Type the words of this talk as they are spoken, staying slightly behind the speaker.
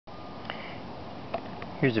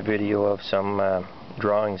Here's a video of some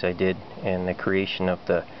drawings I did in the creation of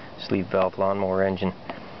the sleeve valve lawnmower engine.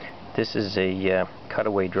 This is a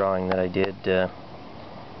cutaway drawing that I did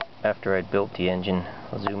after I'd built the engine.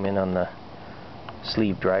 I'll zoom in on the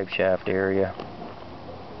sleeve drive shaft area.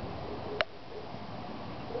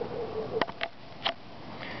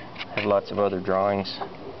 I have lots of other drawings.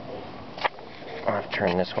 I'll have to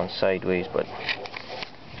turn this one sideways, but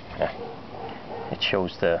it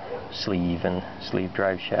shows the sleeve and sleeve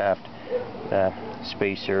drive shaft, the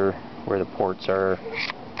spacer, where the ports are,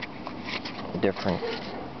 different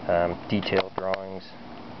detailed drawings,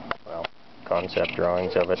 well, concept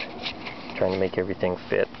drawings of it, trying to make everything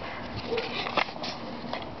fit.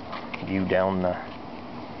 View down the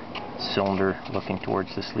cylinder looking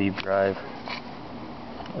towards the sleeve drive,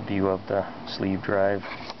 a view of the sleeve drive.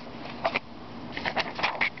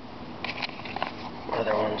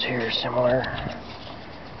 Other ones here are similar.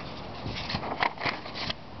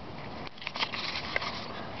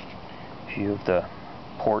 View of the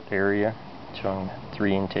port area showing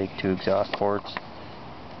 3 intake, 2 exhaust ports.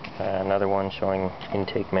 Another one showing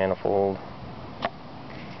intake manifold.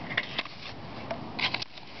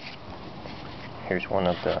 Here's one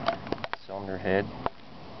of the cylinder head,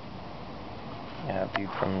 viewed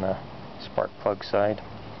from the spark plug side.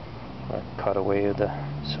 A cutaway of the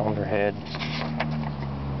cylinder head.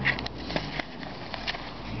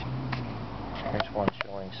 Here's one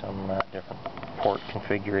showing some different port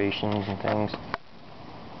configurations and things.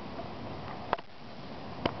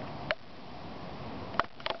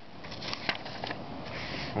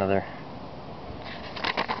 Another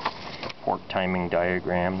port timing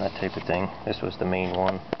diagram, that type of thing. This was the main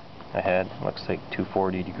one I had. Looks like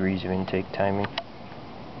 240 degrees of intake timing.